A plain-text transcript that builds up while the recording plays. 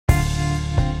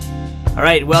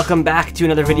Alright, welcome back to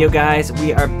another video, guys.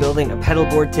 We are building a pedal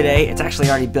board today. It's actually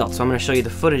already built, so I'm going to show you the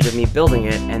footage of me building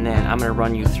it, and then I'm going to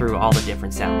run you through all the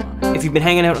different sounds on it. If you've been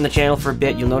hanging out on the channel for a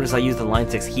bit, you'll notice I use the Line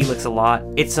 6 Helix a lot.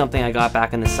 It's something I got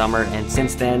back in the summer, and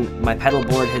since then, my pedal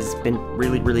board has been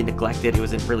really neglected. It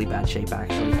was in really bad shape,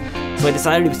 actually. So I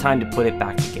decided it was time to put it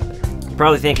back together. You're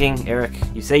probably thinking, Eric,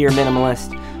 you say you're a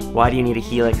minimalist. Why do you need a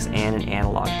Helix and an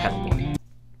analog pedal board?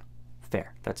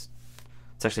 Fair. That's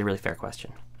actually a really fair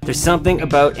question. There's something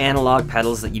about analog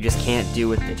pedals that you just can't do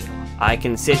with digital. I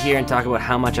can sit here and talk about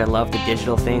how much I love the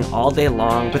digital thing all day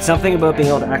long, but something about being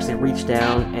able to actually reach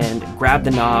down and grab the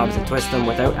knobs and twist them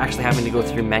without actually having to go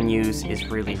through menus is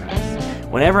really nice.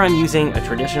 Whenever I'm using a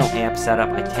traditional amp setup,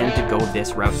 I tend to go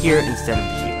this route here instead of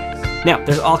the Helix. Now,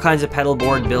 there's all kinds of pedal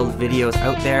board build videos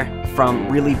out there, from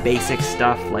really basic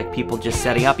stuff like people just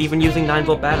setting up, even using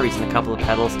 9-volt batteries in a couple of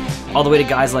pedals, all the way to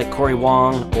guys like Corey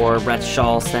Wong or Rhett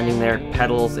Shull sending their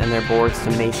pedals and their boards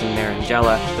to Mason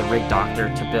Marangella, the rig doctor,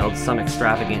 to build some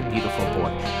extravagant, beautiful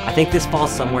board. I think this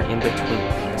falls somewhere in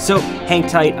between. So hang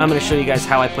tight, I'm going to show you guys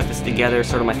how I put this together,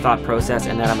 sort of my thought process,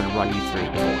 and then I'm going to run you through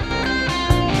the board.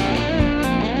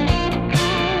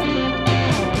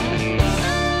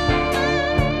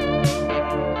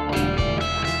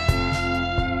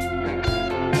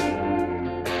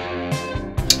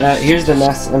 Here's the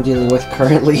mess I'm dealing with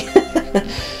currently.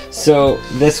 So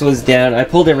this was down. I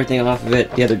pulled everything off of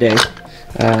it the other day.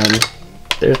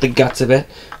 There's the guts of it.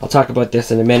 I'll talk about this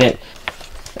in a minute.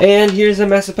 And here's a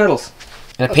mess of pedals.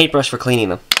 And a paintbrush for cleaning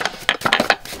them.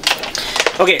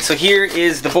 Okay, so here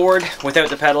is the board without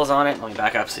the pedals on it. Let me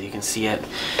back up so you can see it.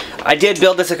 I did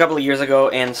build this a couple of years ago,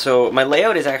 and so my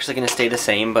layout is actually going to stay the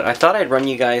same, but I thought I'd run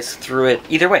you guys through it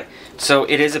either way. So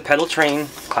it is a Pedaltrain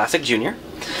Classic JR,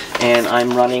 and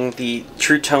I'm running the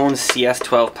True Tones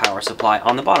CS12 power supply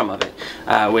on the bottom of it,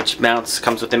 which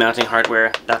comes with the mounting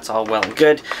hardware. That's all well and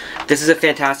good. This is a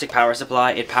fantastic power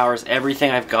supply. It powers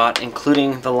everything I've got,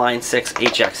 including the Line 6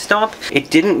 HX Stomp. It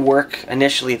didn't work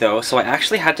initially though, so I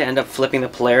actually had to end up flipping the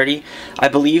polarity. I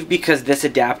believe because this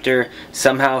adapter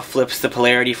somehow flips the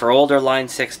polarity for older Line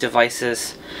 6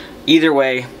 devices. Either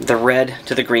way, the red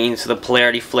to the green, so the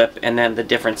polarity flip, and then the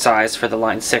different size for the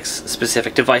Line 6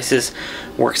 specific devices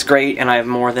works great, and I have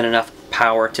more than enough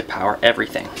power to power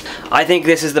everything. I think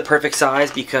this is the perfect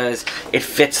size because it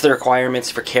fits the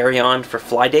requirements for carry-on for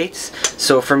fly dates.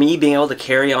 So for me, being able to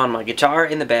carry on my guitar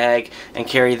in the bag and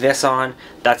carry this on,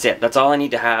 that's it. That's all I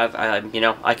need to have. You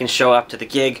know, I can show up to the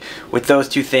gig with those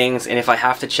two things, and if I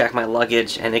have to check my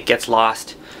luggage and it gets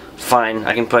lost, fine,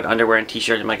 I can put underwear and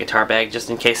t-shirt in my guitar bag just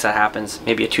in case that happens,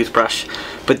 maybe a toothbrush,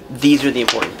 but these are the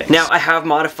important things. Now I have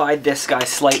modified this guy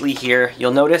slightly here.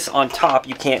 You'll notice on top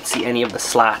you can't see any of the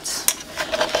slats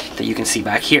that you can see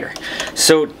back here.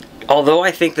 So although I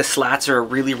think the slats are a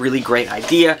really great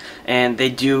idea, and they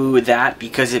do that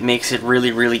because it makes it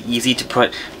really easy to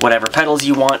put whatever pedals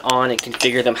you want on and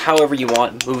configure them however you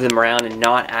want, move them around and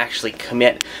not actually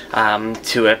commit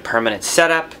to a permanent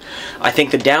setup. I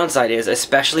think the downside is,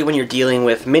 especially when you're dealing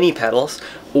with mini pedals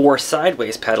or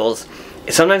sideways pedals,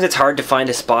 sometimes it's hard to find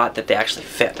a spot that they actually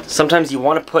fit. Sometimes you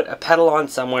want to put a pedal on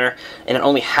somewhere and it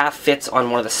only half fits on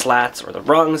one of the slats or the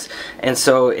rungs, and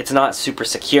so it's not super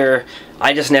secure.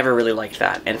 I just never really liked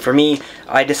that, and for me,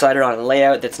 I decided on a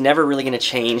layout that's never really going to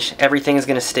change. Everything is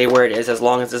going to stay where it is as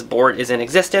long as this board is in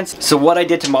existence. So what I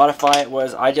did to modify it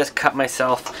was I just cut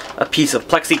myself a piece of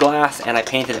plexiglass and I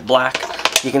painted it black.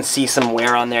 You can see some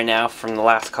wear on there now from the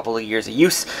last couple of years of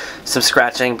use, some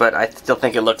scratching, but I still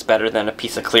think it looks better than a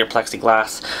piece of clear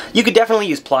plexiglass. You could definitely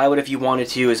use plywood if you wanted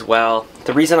to as well.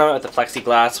 The reason I went with the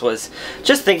plexiglass was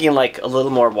just thinking like a little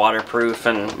more waterproof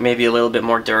and maybe a little bit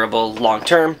more durable long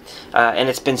term, and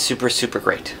it's been super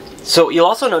great. So you'll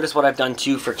also notice what I've done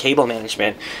too for cable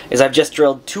management is I've just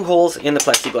drilled 2 holes in the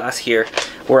plexiglass here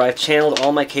where I've channeled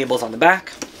all my cables on the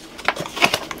back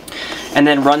and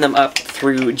then run them up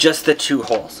through just the 2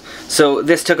 holes. So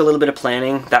this took a little bit of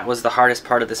planning. That was the hardest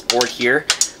part of this board here,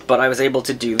 but I was able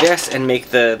to do this and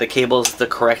make the cables the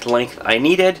correct length I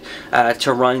needed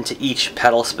to run to each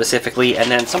pedal specifically.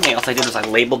 And then something else I did was I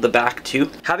labeled the back too.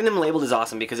 Having them labeled is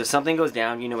awesome because if something goes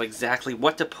down, you know exactly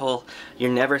what to pull.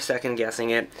 You're never second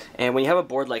guessing it. And when you have a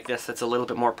board like this that's a little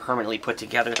bit more permanently put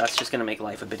together, that's just gonna make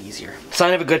life a bit easier.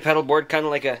 Sign of a good pedal board, kind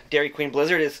of like a Dairy Queen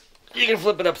Blizzard, is you can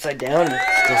flip it upside down and it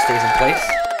still stays in place.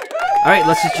 Alright,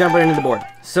 let's just jump right into the board.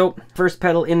 So, first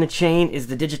pedal in the chain is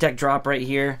the Digitech drop right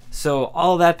here. So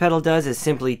all that pedal does is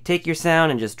simply take your sound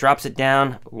and just drops it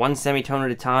down 1 semitone at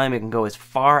a time. It can go as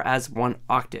far as 1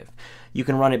 octave. You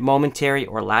can run it momentary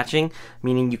or latching,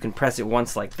 meaning you can press it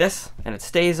once like this and it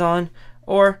stays on,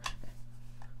 or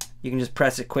you can just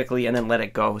press it quickly and then let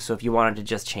it go. So if you wanted to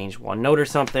just change one note or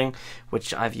something,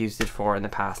 which I've used it for in the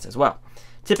past as well.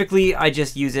 Typically, I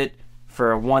just use it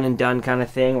for a one and done kind of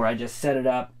thing where I just set it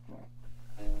up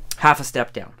half a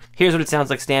step down. Here's what it sounds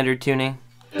like standard tuning.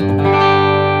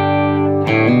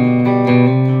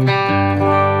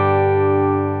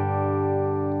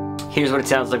 Here's what it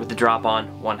sounds like with the drop on,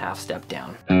 1/2 step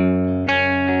down.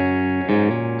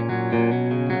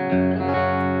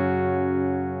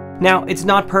 Now, it's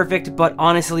not perfect, but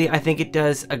honestly, I think it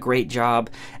does a great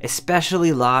job,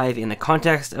 especially live in the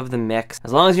context of the mix.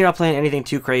 As long as you're not playing anything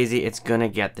too crazy, it's gonna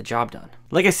get the job done.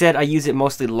 Like I said, I use it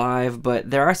mostly live,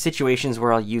 but there are situations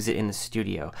where I'll use it in the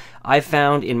studio. I've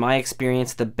found, in my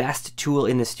experience, the best tool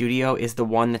in the studio is the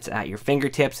one that's at your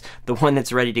fingertips, the one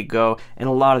that's ready to go, and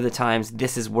a lot of the times,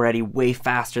 this is ready way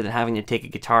faster than having to take a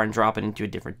guitar and drop it into a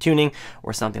different tuning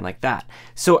or something like that.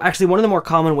 So actually, one of the more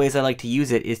common ways I like to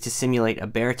use it is to simulate a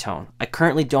baritone. I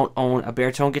currently don't own a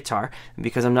baritone guitar, and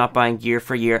because I'm not buying gear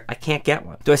for year, I can't get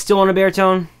one. Do I still own a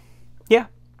baritone? Yeah,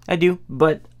 I do,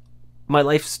 but my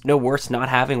life's no worse not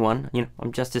having one. You know,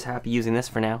 I'm just as happy using this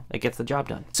for now. It gets the job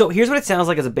done. So here's what it sounds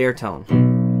like as a baritone.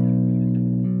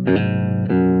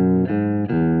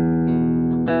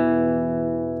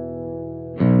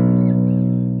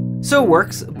 So it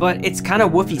works, but it's kind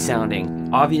of woofy sounding.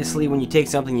 Obviously, when you take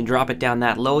something and drop it down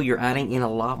that low, you're adding in a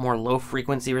lot more low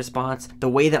frequency response. The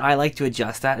way that I like to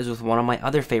adjust that is with one of my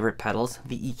other favorite pedals,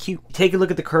 the EQ. Take a look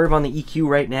at the curve on the EQ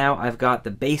right now. I've got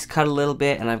the bass cut a little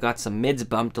bit and I've got some mids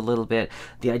bumped a little bit.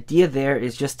 The idea there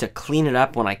is just to clean it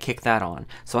up when I kick that on.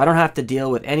 So I don't have to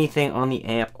deal with anything on the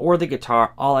amp or the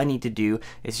guitar. All I need to do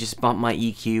is just bump my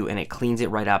EQ and it cleans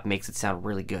it right up, makes it sound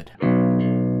really good.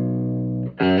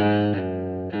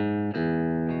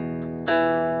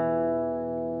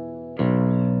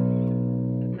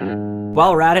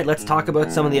 While we're at it, let's talk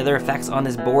about some of the other effects on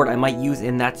this board I might use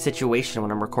in that situation when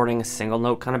I'm recording a single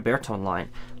note kind of baritone line.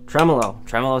 Tremolo.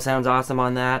 Tremolo sounds awesome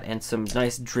on that, and some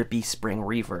nice drippy spring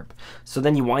reverb. So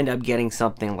then you wind up getting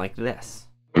something like this.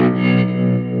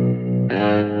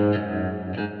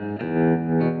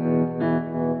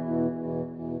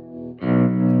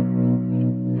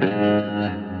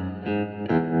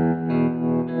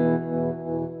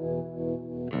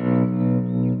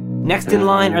 Next in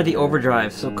line are the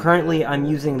overdrives. So currently I'm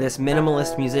using this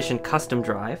Minimalist Musician custom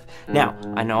drive. Now,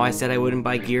 I know I said I wouldn't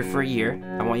buy gear for a year.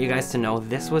 I want you guys to know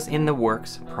this was in the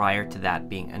works prior to that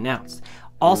being announced.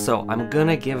 Also, I'm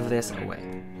gonna give this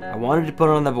away. I wanted to put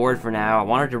it on the board for now. I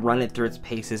wanted to run it through its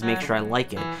paces, make sure I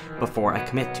like it before I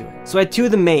commit to it. So I had two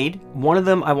of them made. One of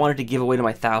them I wanted to give away to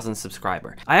my 1,000th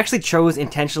subscriber. I actually chose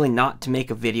intentionally not to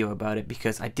make a video about it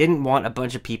because I didn't want a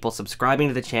bunch of people subscribing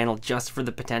to the channel just for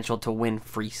the potential to win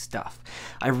free stuff.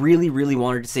 I really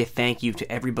wanted to say thank you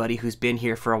to everybody who's been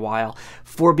here for a while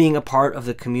for being a part of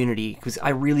the community, because I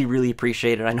really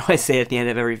appreciate it. I know I say it at the end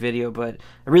of every video, but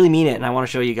I really mean it, and I want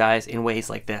to show you guys in ways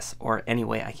like this, or any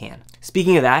way I can.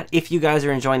 Speaking of that, if you guys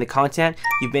are enjoying the content,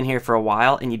 you've been here for a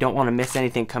while, and you don't want to miss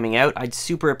anything coming out, I'd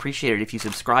super appreciate it if you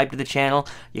subscribe to the channel,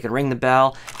 you can ring the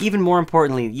bell, even more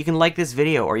importantly, you can like this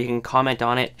video, or you can comment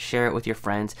on it, share it with your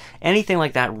friends. Anything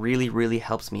like that really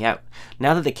helps me out.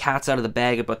 Now that the cat's out of the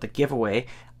bag about the giveaway,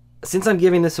 since I'm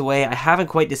giving this away, I haven't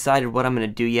quite decided what I'm going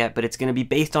to do yet, but it's going to be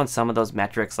based on some of those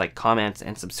metrics like comments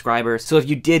and subscribers, so if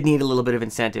you did need a little bit of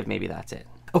incentive, maybe that's it.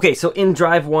 Okay, so in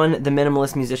drive 1, the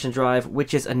Minimalist Musician drive,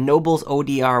 which is a Noble's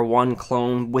ODR1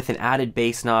 clone with an added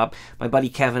bass knob. My buddy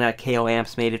Kevin at KO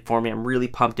Amps made it for me. I'm really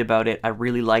pumped about it. I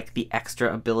really like the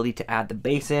extra ability to add the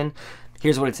bass in.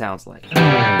 Here's what it sounds like.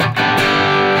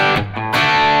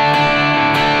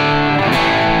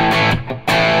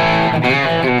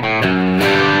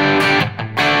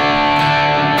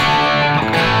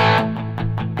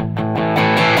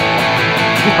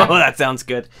 Oh, that sounds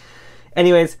good.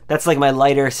 Anyways, that's like my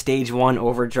lighter stage 1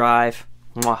 overdrive.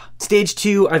 Mwah. Stage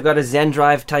 2, I've got a Zen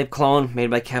Drive type clone made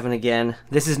by Kevin again.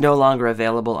 This is no longer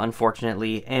available,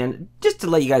 unfortunately, and just to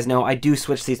let you guys know, I do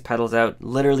switch these pedals out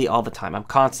literally all the time. I'm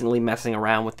constantly messing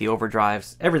around with the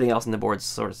overdrives. Everything else in the board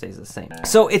sort of stays the same.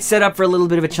 So it's set up for a little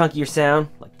bit of a chunkier sound,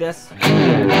 like this.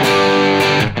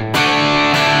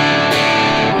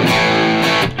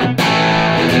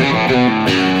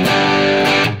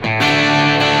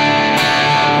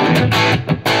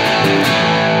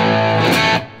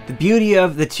 The beauty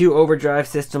of the two overdrive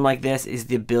system like this is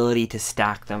the ability to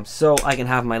stack them. So I can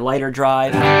have my lighter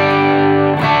drive,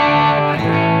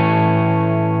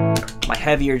 my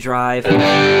heavier drive,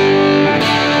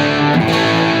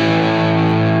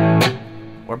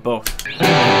 or both.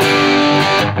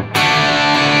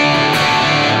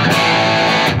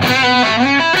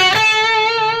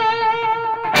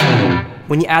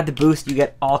 When you add the boost, you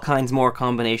get all kinds more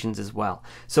combinations as well.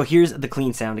 So here's the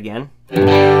clean sound again.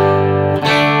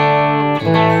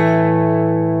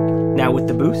 Now with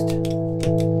the boost.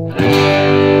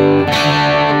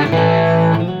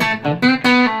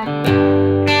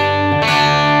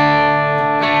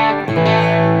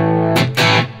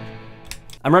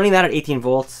 I'm running that at 18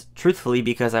 volts, truthfully,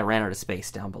 because I ran out of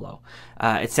space down below.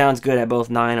 It sounds good at both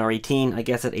 9 or 18. I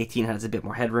guess at 18 has a bit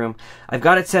more headroom. I've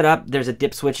got it set up. There's a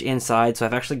dip switch inside, so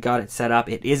I've actually got it set up.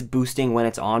 It is boosting when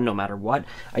it's on, no matter what.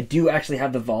 I do actually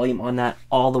have the volume on that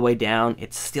all the way down.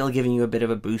 It's still giving you a bit of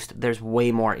a boost. There's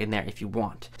way more in there if you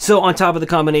want. So on top of the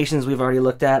combinations we've already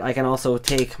looked at, I can also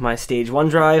take my stage 1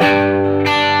 drive, and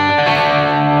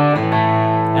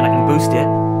I can boost it.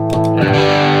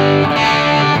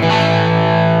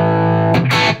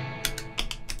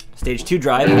 Stage 2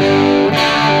 drive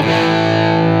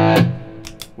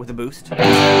with a boost.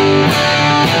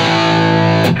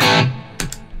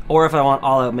 Or if I want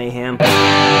all out mayhem,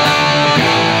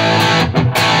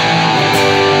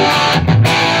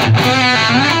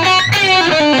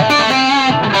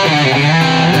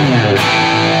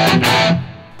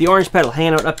 the orange pedal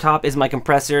hanging out up top is my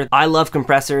compressor. I love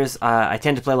compressors. I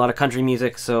tend to play a lot of country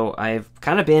music, so I've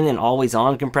kind of been an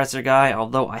always-on compressor guy,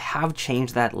 although I have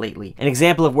changed that lately. An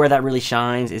example of where that really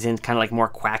shines is in kind of like more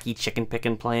quacky chicken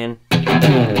picking playing. You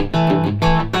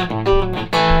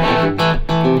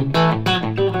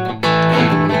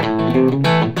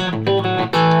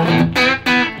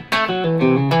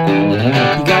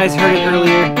guys heard it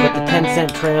earlier with the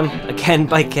 10-cent trem, again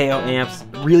by KO Amps.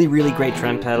 Really, really great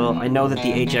trem pedal. I know that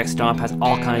the HX Stomp has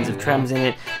all kinds of trems in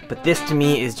it, but this to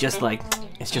me is just like,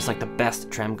 it's just like the best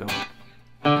trem going.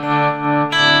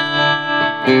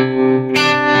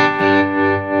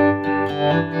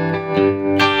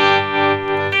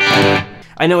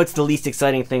 I know it's the least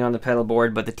exciting thing on the pedal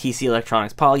board, but the TC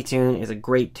Electronics Polytune is a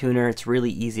great tuner. It's really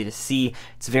easy to see.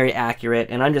 It's very accurate,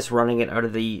 and I'm just running it out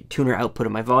of the tuner output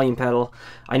of my volume pedal.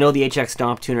 I know the HX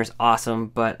Stomp tuner is awesome,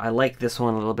 but I like this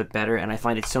one a little bit better, and I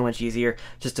find it so much easier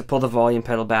just to pull the volume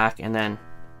pedal back and then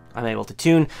I'm able to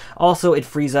tune. Also, it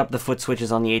frees up the foot switches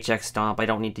on the HX Stomp. I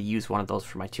don't need to use one of those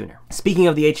for my tuner. Speaking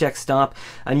of the HX Stomp,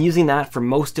 I'm using that for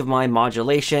most of my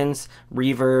modulations,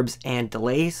 reverbs, and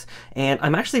delays. And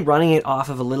I'm actually running it off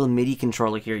of a little MIDI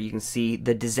controller here. You can see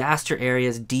the Disaster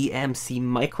Areas DMC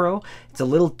Micro. It's a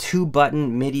little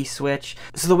 2-button MIDI switch.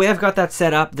 So the way I've got that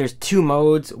set up, there's 2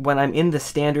 modes. When I'm in the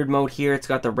standard mode here, it's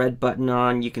got the red button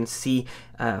on. You can see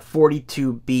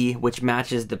 42B, which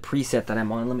matches the preset that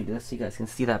I'm on. Let me do this so you guys can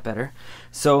see that better.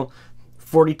 So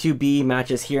 42B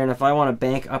matches here, and if I want to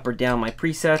bank up or down my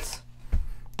presets,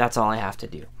 that's all I have to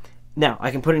do. Now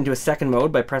I can put it into a second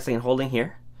mode by pressing and holding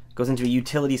here. It goes into a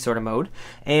utility sort of mode,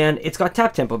 and it's got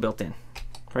tap tempo built in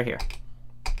right here.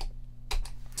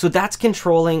 So that's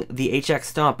controlling the HX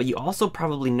Stomp, but you also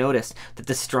probably noticed that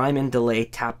the Strymon delay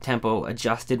tap tempo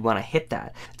adjusted when I hit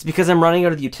that. It's because I'm running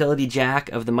out of the utility jack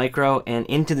of the micro and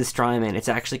into the Strymon. It's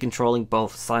actually controlling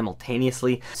both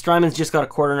simultaneously. Strymon's just got a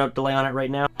 1/4 note delay on it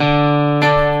right now.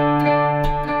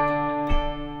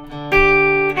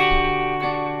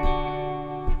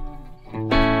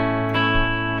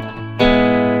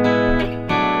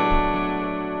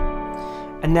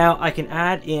 And now I can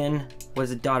add in what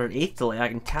is a dotted 1/8 delay. I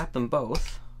can tap them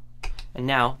both, and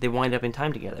now they wind up in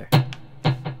time together.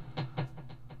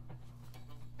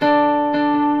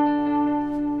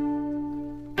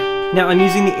 Now I'm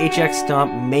using the HX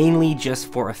Stomp mainly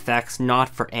just for effects, not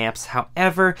for amps.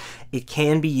 However, it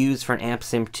can be used for an amp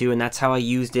sim too, and that's how I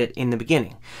used it in the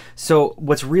beginning. So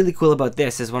what's really cool about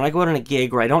this is when I go out on a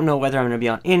gig where I don't know whether I'm going to be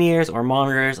on in-ears or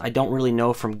monitors, I don't really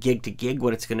know from gig to gig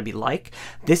what it's going to be like,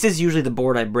 this is usually the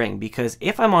board I bring, because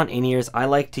if I'm on in-ears, I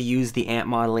like to use the amp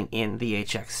modeling in the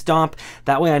HX Stomp.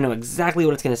 That way I know exactly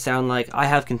what it's going to sound like. I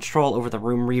have control over the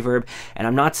room reverb, and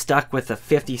I'm not stuck with a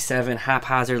 57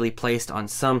 haphazardly placed on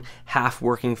some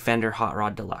half-working Fender Hot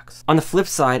Rod Deluxe. On the flip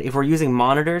side, if we're using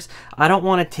monitors, I don't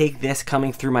want to take this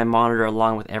coming through my monitor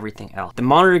along with everything else. The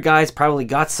monitor guys probably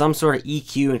got some sort of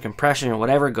EQ and compression or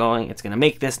whatever going. It's going to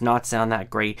make this not sound that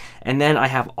great. And then I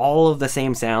have all of the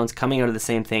same sounds coming out of the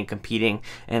same thing competing,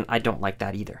 and I don't like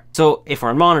that either. So if we're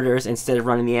on monitors, instead of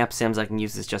running the amp sims, I can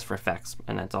use this just for effects,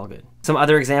 and that's all good. Some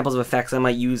other examples of effects I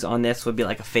might use on this would be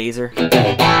like a phaser.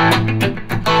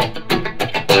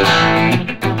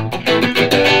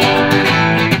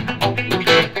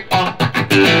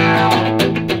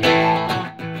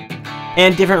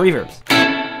 And different reverbs.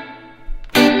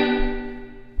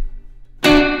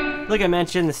 Like I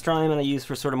mentioned, the Strymon I use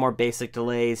for sort of more basic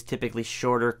delays, typically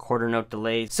shorter 1/4 note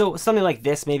delays. So something like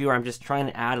this, maybe where I'm just trying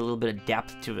to add a little bit of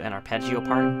depth to an arpeggio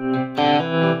part.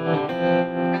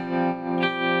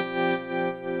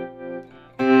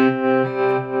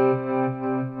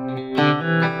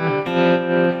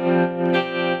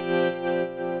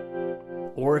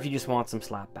 you just want some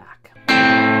slap back.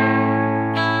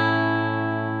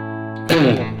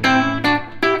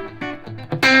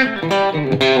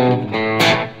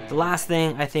 The last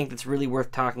thing I think that's really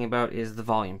worth talking about is the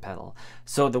volume pedal.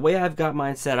 So the way I've got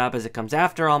mine set up is it comes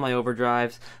after all my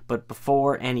overdrives, but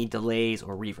before any delays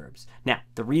or reverbs. Now,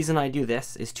 the reason I do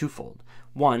this is twofold.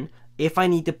 One, if I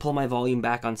need to pull my volume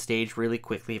back on stage really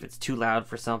quickly, if it's too loud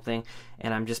for something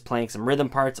and I'm just playing some rhythm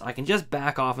parts, I can just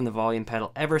back off on the volume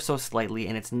pedal ever so slightly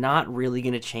and it's not really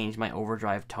going to change my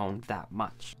overdrive tone that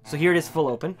much. So here it is full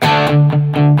open. If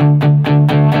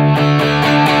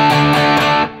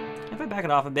I back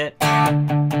it off a bit,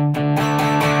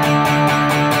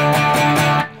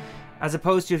 as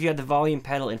opposed to if you had the volume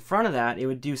pedal in front of that, it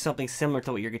would do something similar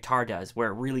to what your guitar does, where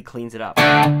it really cleans it up.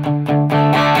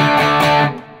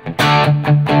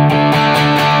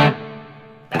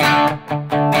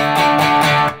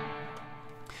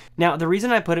 Now, the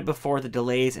reason I put it before the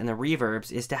delays and the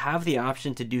reverbs is to have the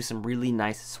option to do some really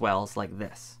nice swells like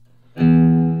this.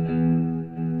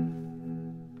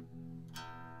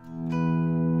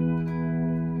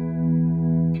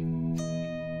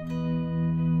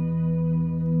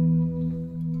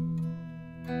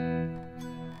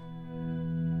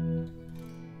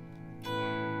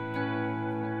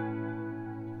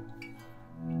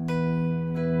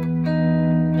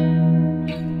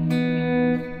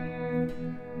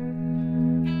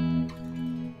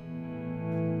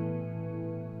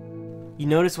 You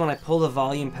notice when I pull the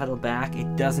volume pedal back,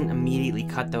 it doesn't immediately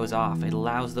cut those off. It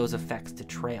allows those effects to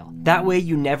trail. That way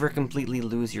you never completely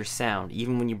lose your sound.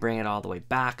 Even when you bring it all the way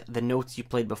back, the notes you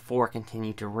played before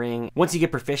continue to ring. Once you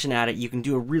get proficient at it, you can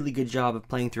do a really good job of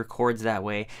playing through chords that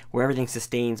way, where everything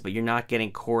sustains, but you're not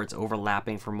getting chords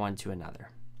overlapping from one to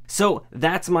another. So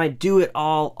that's my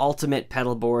do-it-all ultimate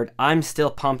pedal board. I'm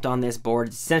still pumped on this board.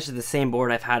 It's essentially the same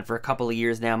board I've had for a couple of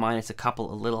years now, minus a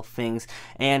couple of little things,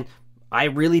 and I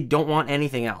really don't want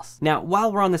anything else. Now,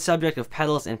 while we're on the subject of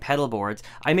pedals and pedal boards,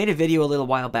 I made a video a little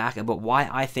while back about why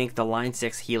I think the Line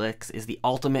 6 Helix is the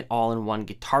ultimate all-in-one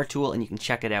guitar tool, and you can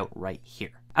check it out right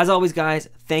here. As always, guys,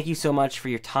 thank you so much for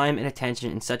your time and attention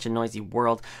in such a noisy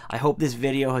world. I hope this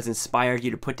video has inspired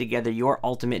you to put together your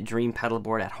ultimate dream pedal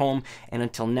board at home, and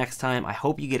until next time, I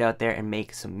hope you get out there and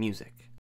make some music.